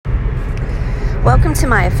Welcome to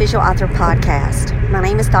my official author podcast. My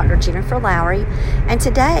name is Dr. Jennifer Lowry, and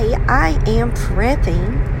today I am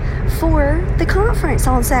prepping for the conference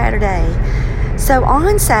on Saturday. So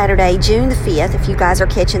on Saturday, June the 5th, if you guys are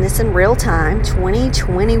catching this in real time,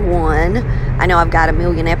 2021, I know I've got a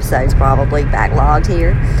million episodes probably backlogged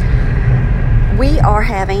here, we are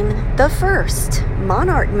having the first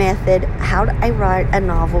Monarch Method How to Write a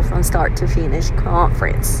Novel from Start to Finish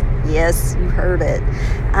conference. Yes, you heard it.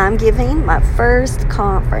 I'm giving my first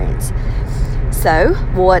conference. So,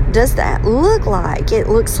 what does that look like? It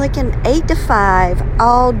looks like an 8 to 5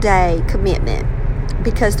 all-day commitment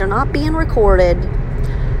because they're not being recorded.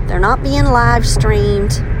 They're not being live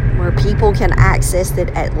streamed where people can access it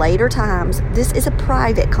at later times. This is a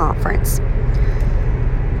private conference.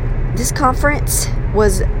 This conference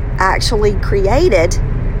was actually created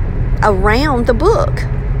around the book,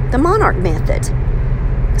 The Monarch Method.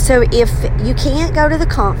 So if you can't go to the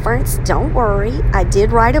conference, don't worry. I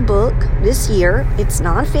did write a book this year. It's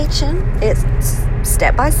nonfiction. It's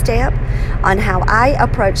step by step on how I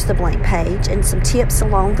approach the blank page and some tips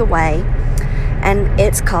along the way. And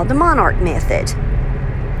it's called The Monarch Method.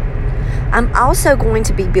 I'm also going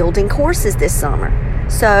to be building courses this summer.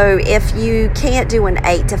 So if you can't do an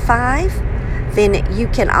 8 to 5, then you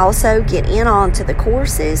can also get in onto the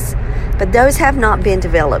courses. But those have not been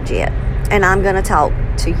developed yet. And I'm going to talk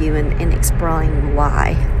to you and explain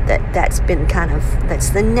why. That's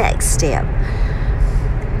the next step.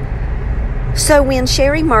 So when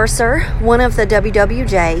Sherry Mercer, one of the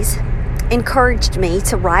WWJs, encouraged me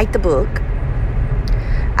to write the book,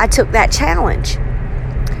 I took that challenge.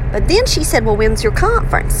 But then she said, well, when's your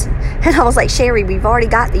conference? And I was like, Sherry, we've already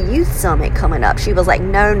got the youth summit coming up. She was like,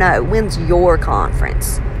 no, when's your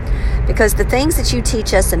conference? Because the things that you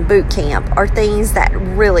teach us in boot camp are things that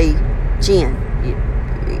really, Jen,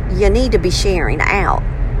 you need to be sharing out.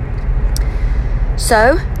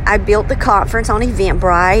 So I built the conference on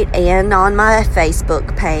Eventbrite and on my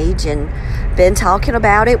Facebook page and been talking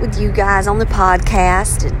about it with you guys on the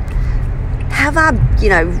podcast. And have I,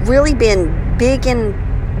 really been big in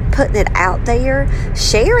putting it out there?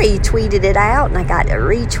 Sherry tweeted it out and I got to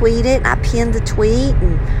retweet it and I pinned the tweet,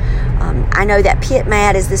 and I know that Pit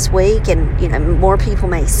Mat is this week, and more people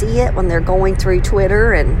may see it when they're going through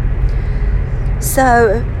Twitter, and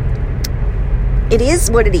so it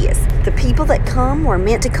is what it is. The people that come were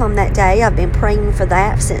meant to come that day. I've been praying for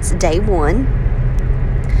that since day one,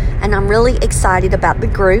 and I'm really excited about the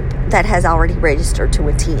group that has already registered to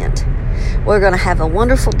attend. We're going to have a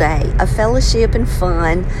wonderful day of fellowship and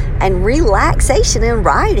fun and relaxation in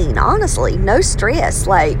writing, honestly. No stress.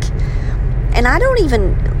 And I don't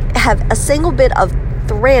even have a single bit of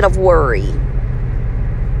thread of worry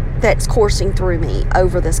that's coursing through me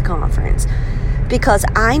over this conference, because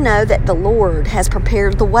I know that the Lord has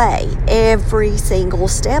prepared the way every single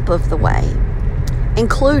step of the way,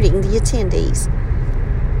 including the attendees.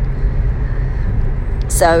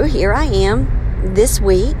 So here I am this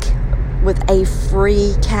week with a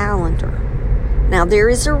free calendar. Now, there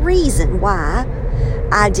is a reason why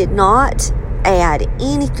I did not add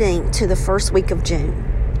anything to the first week of June,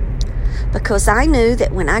 because I knew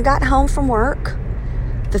that when I got home from work,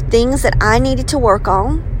 the things that I needed to work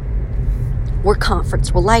on were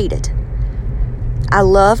conference related. I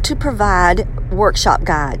love to provide workshop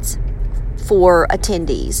guides for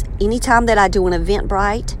attendees. Anytime that I do an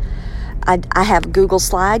Eventbrite, I have Google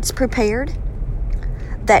Slides prepared.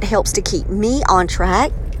 That helps to keep me on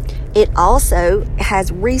track. It also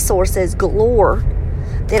has resources galore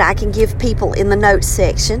that I can give people in the notes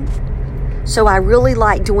section. So I really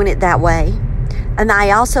like doing it that way. And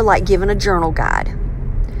I also like giving a journal guide.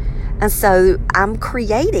 And so I'm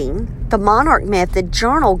creating the Monarch Method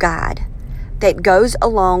journal guide that goes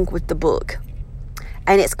along with the book.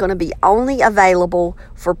 And it's going to be only available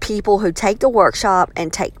for people who take the workshop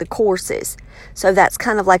and take the courses. So that's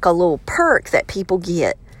kind of like a little perk that people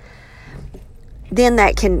get. Then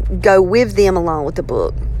that can go with them along with the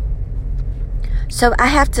book. So I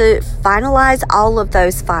have to finalize all of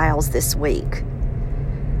those files this week,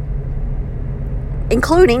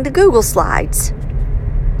 including the Google Slides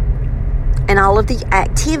and all of the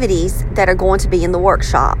activities that are going to be in the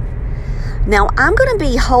workshop. Now, I'm going to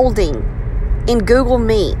be holding in Google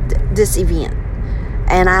Meet this event,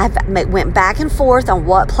 and I went back and forth on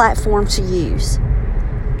what platform to use.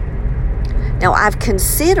 Now, I've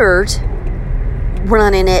considered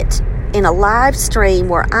running it in a live stream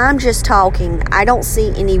where I'm just talking, I don't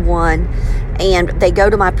see anyone, and they go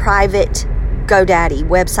to my private GoDaddy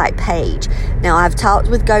website page. Now, I've talked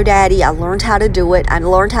with GoDaddy. I learned how to do it. I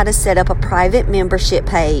learned how to set up a private membership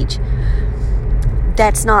page.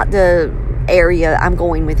 That's not the area I'm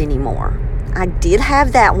going with anymore. I did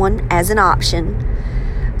have that one as an option.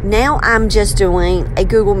 Now I'm just doing a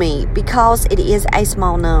Google Meet because it is a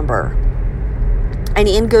small number. And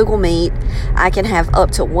in Google Meet, I can have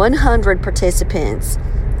up to 100 participants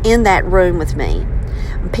in that room with me.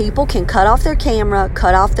 People can cut off their camera,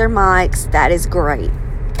 cut off their mics. That is great.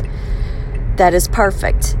 That is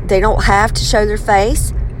perfect. They don't have to show their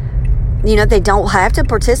face. They don't have to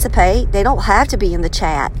participate. They don't have to be in the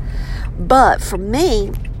chat. But for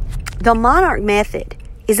me, the Monarch Method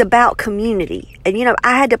is about community. And,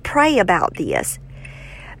 I had to pray about this.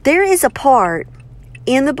 There is a part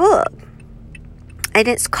in the book, and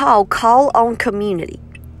it's called Call on Community.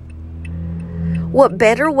 What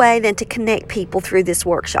better way than to connect people through this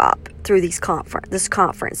workshop, through this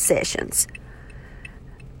conference sessions?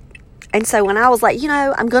 And so when I was like,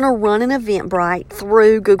 I'm going to run an Eventbrite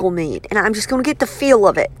through Google Meet, and I'm just going to get the feel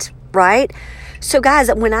of it, right? So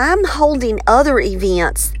guys, when I'm holding other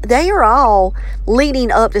events, they are all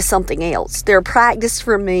leading up to something else. They're practice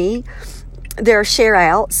for me. There are share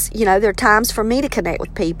outs, there are times for me to connect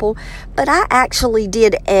with people. But I actually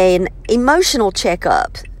did an emotional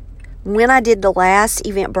checkup when I did the last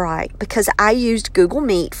Eventbrite because I used Google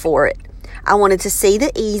Meet for it. I wanted to see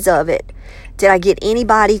the ease of it. Did I get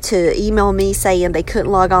anybody to email me saying they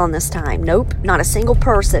couldn't log on this time? Nope, not a single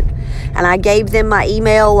person. And I gave them my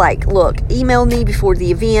email, look, email me before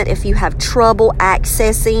the event if you have trouble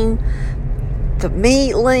accessing the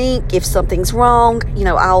Meet link. If something's wrong,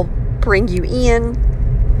 I'll bring you in.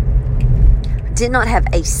 Did not have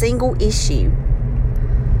a single issue.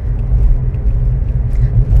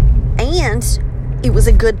 And it was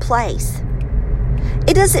a good place.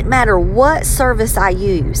 It doesn't matter what service I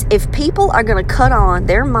use. If people are going to cut on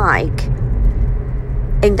their mic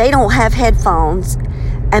and they don't have headphones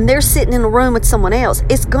and they're sitting in a room with someone else,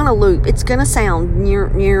 it's going to loop. It's going to sound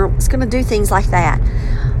it's going to do things like that.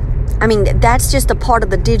 I mean, that's just a part of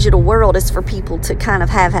the digital world, is for people to kind of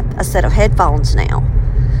have a set of headphones now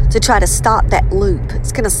to try to stop that loop.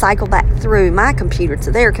 It's going to cycle back through my computer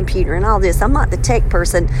to their computer and all this. I'm not the tech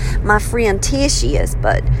person. My friend Tish is,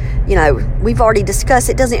 but, we've already discussed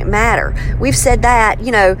it doesn't matter. We've said that,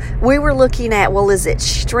 we were looking at, well, is it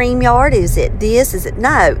StreamYard? Is it this? Is it?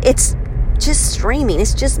 No, it's just streaming.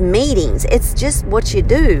 It's just meetings. It's just what you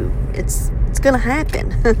do. It's going to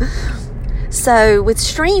happen. So with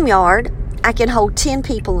StreamYard, I can hold 10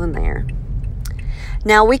 people in there.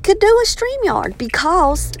 Now, we could do a StreamYard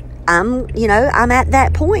because I'm at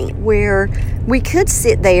that point where we could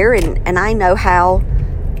sit there and I know how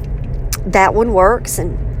that one works.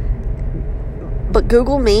 But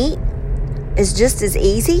Google Meet is just as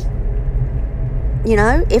easy,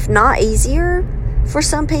 if not easier for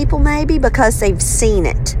some people maybe because they've seen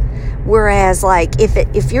it. Whereas,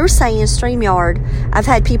 if you're saying StreamYard, I've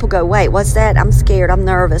had people go, wait, what's that? I'm scared. I'm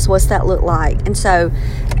nervous. What's that look like? And so,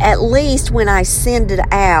 at least when I send it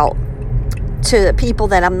out to people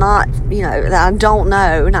that I'm not, that I don't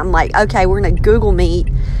know, and I'm like, okay, we're going to Google Meet,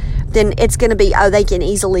 then it's going to be, they can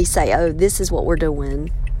easily say, this is what we're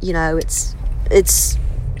doing. It's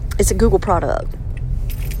a Google product.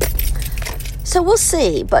 So we'll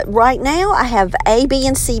see. But right now, I have A, B,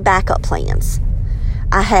 and C backup plans.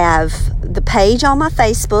 I have the page on my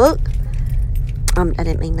Facebook. I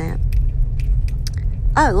didn't mean that.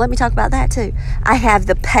 Oh, let me talk about that too. I have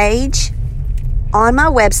the page on my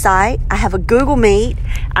website. I have a Google Meet.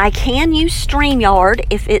 I can use StreamYard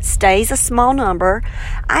if it stays a small number.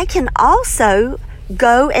 I can also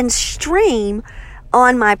go and stream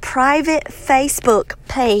on my private Facebook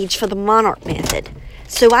page for the Monarch Method.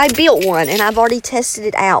 So I built one and I've already tested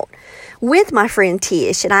it out with my friend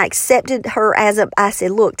Tish, and I accepted her I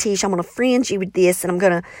said, look, Tish, I'm going to friend you with this,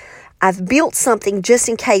 and I've built something just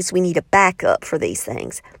in case we need a backup for these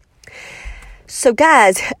things. So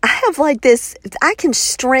guys, I have this, I can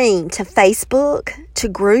stream to Facebook, to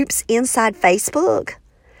groups inside Facebook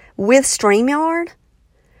with StreamYard,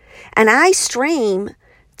 and I stream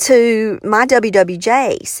to my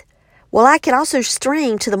WWJs. Well, I can also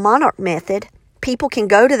stream to the Monarch Method. People can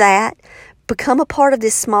go to that, become a part of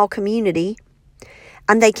this small community,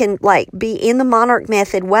 and they can be in the Monarch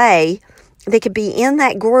Method way. They could be in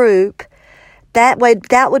that group. That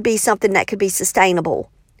would be something that could be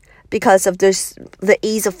sustainable because of the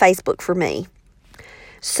ease of Facebook for me.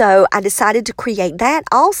 So I decided to create that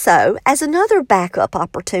also as another backup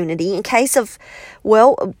opportunity in case of,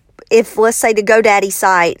 if let's say the GoDaddy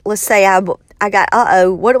site, let's say I got,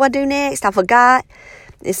 what do I do next? I forgot.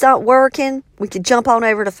 It's not working. We could jump on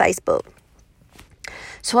over to Facebook.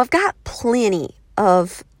 So I've got plenty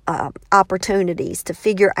of opportunities to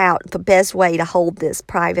figure out the best way to hold this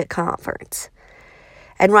private conference.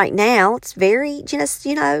 And right now, it's very just,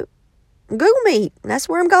 Google Meet. That's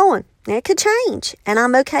where I'm going. It could change, and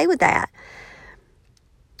I'm okay with that.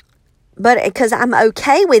 But because I'm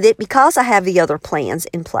okay with it because I have the other plans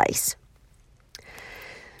in place.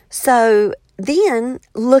 So then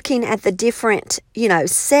looking at the different,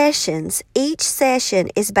 sessions, each session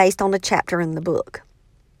is based on a chapter in the book.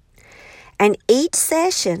 And each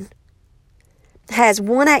session has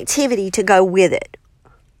one activity to go with it.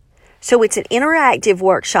 So it's an interactive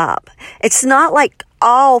workshop. It's not like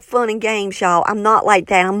all fun and games, y'all. I'm not like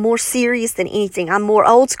that. I'm more serious than anything. I'm more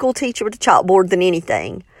old school teacher with a chalkboard than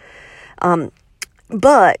anything.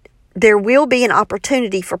 But there will be an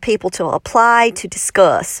opportunity for people to apply, to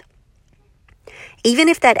discuss. Even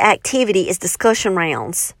if that activity is discussion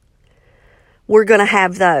rounds, we're going to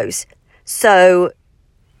have those. So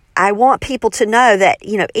I want people to know that,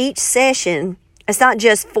 each session, it's not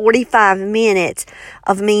just 45 minutes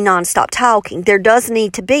of me nonstop talking. There does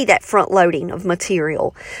need to be that front loading of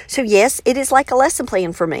material. So yes, it is like a lesson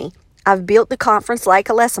plan for me. I've built the conference like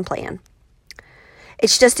a lesson plan.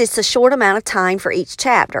 It's a short amount of time for each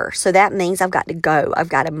chapter. So that means I've got to go. I've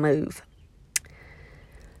got to move.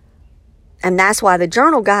 And that's why the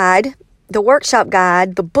journal guide, the workshop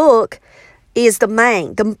guide, the book is the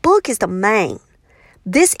main. The book is the main.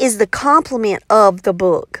 This is the complement of the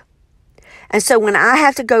book. And so when I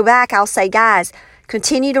have to go back, I'll say, guys,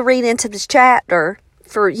 continue to read into this chapter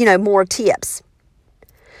for, more tips.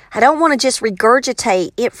 I don't want to just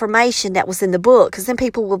regurgitate information that was in the book, because then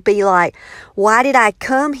people will be like, why did I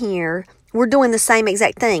come here? We're doing the same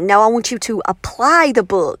exact thing. No, I want you to apply the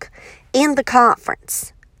book in the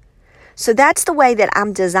conference. So that's the way that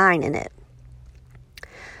I'm designing it.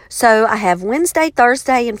 So I have Wednesday,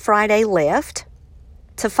 Thursday, and Friday left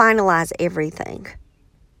to finalize everything.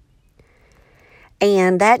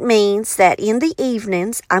 And that means that in the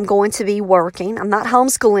evenings, I'm going to be working. I'm not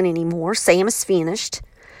homeschooling anymore. Sam is finished.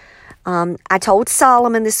 I told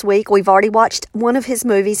Solomon this week, we've already watched one of his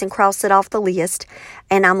movies and crossed it off the list.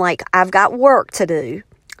 And I'm like, I've got work to do.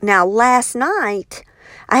 Now, last night,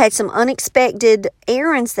 I had some unexpected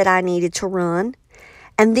errands that I needed to run.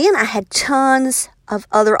 And then I had tons of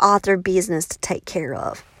other author business to take care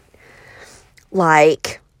of.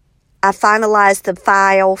 Like, I finalized the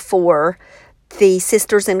file for the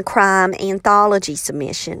Sisters in Crime anthology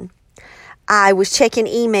submission. I was checking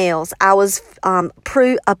emails. I was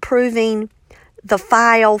approving the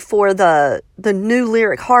file for the new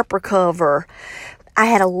Lyric Harper cover. I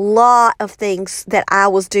had a lot of things that I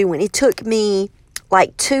was doing. It took me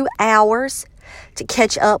like 2 hours to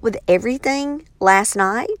catch up with everything last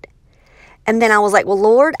night. And then I was like, well,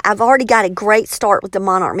 Lord, I've already got a great start with the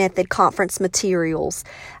Monarch Method conference materials.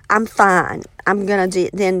 I'm fine. I'm going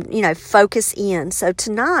to focus in. So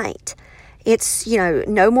tonight, it's,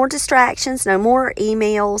 no more distractions, no more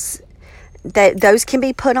emails. Those can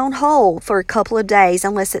be put on hold for a couple of days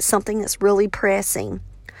unless it's something that's really pressing.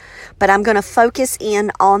 But I'm going to focus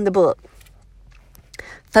in on the book.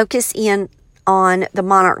 Focus in on the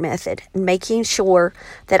Monarch Method, making sure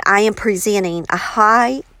that I am presenting a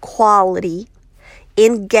high quality,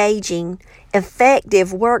 engaging,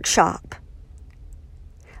 effective workshop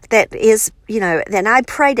that is, then I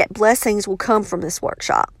pray that blessings will come from this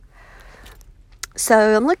workshop.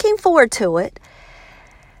 So I'm looking forward to it,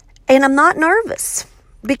 and I'm not nervous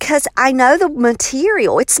because I know the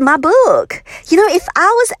material. It's my book. If I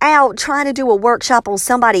was out trying to do a workshop on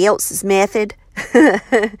somebody else's method,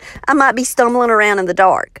 I might be stumbling around in the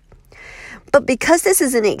dark. But because this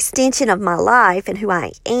is an extension of my life and who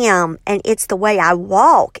I am, and it's the way I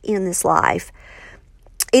walk in this life,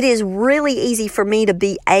 it is really easy for me to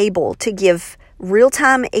be able to give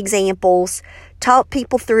real-time examples, talk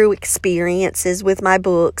people through experiences with my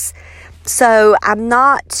books. So I'm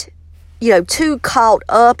not, too caught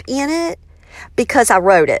up in it because I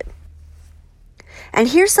wrote it. And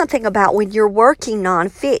here's something about when you're working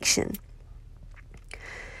nonfiction.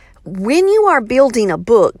 When you are building a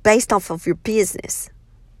book based off of your business,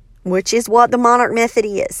 which is what the Monarch Method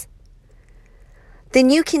is,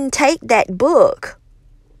 then you can take that book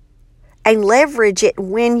and leverage it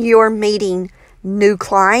when you're meeting new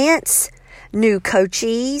clients, new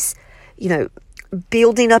coachees,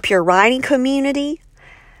 building up your writing community.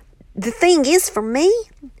 The thing is, for me,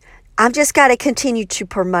 I've just got to continue to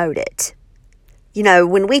promote it.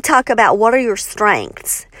 When we talk about what are your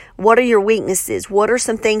strengths, what are your weaknesses, what are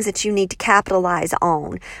some things that you need to capitalize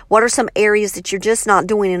on, what are some areas that you're just not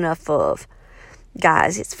doing enough of,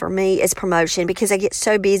 guys, it's for me, it's promotion, because I get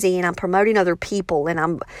so busy and I'm promoting other people and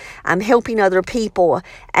I'm helping other people,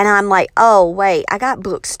 and I'm like, oh wait, I got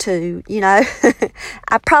books too.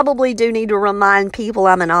 I probably do need to remind people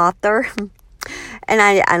I'm an author. And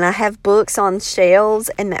I have books on shelves,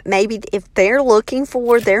 and that maybe if they're looking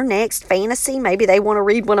for their next fantasy, maybe they want to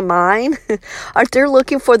read one of mine. Or if they're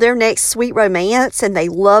looking for their next sweet romance and they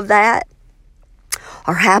love that.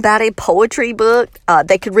 Or how about a poetry book?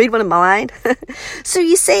 They could read one of mine. So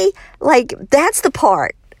you see, like, that's the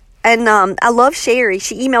part. And I love Sherry.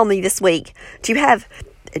 She emailed me this week. Do you have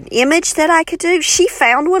an image that I could do? She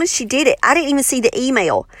found one and she did it. I didn't even see the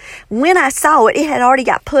email. When I saw it, it had already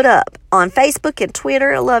got put up on Facebook and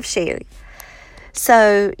Twitter. I love Sherry.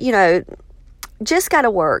 So, just got to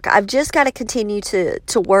work. I've just got to continue to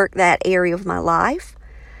work that area of my life.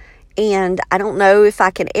 And I don't know if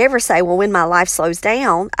I can ever say, well, when my life slows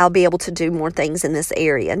down, I'll be able to do more things in this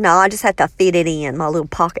area. No, I just have to fit it in my little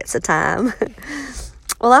pockets of time.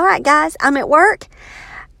 Well, all right, guys, I'm at work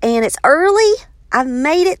and it's early. I've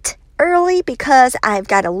made it early because I've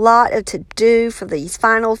got a lot to do for these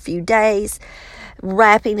final few days,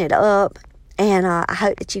 wrapping it up. And I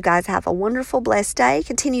hope that you guys have a wonderful, blessed day.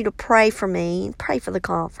 Continue to pray for me, pray for the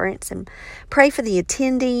conference, and pray for the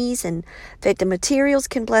attendees, and that the materials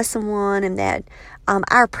can bless someone, and that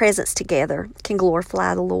our presence together can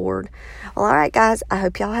glorify the Lord. Well, all right, guys, I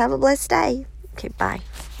hope y'all have a blessed day. Okay, bye.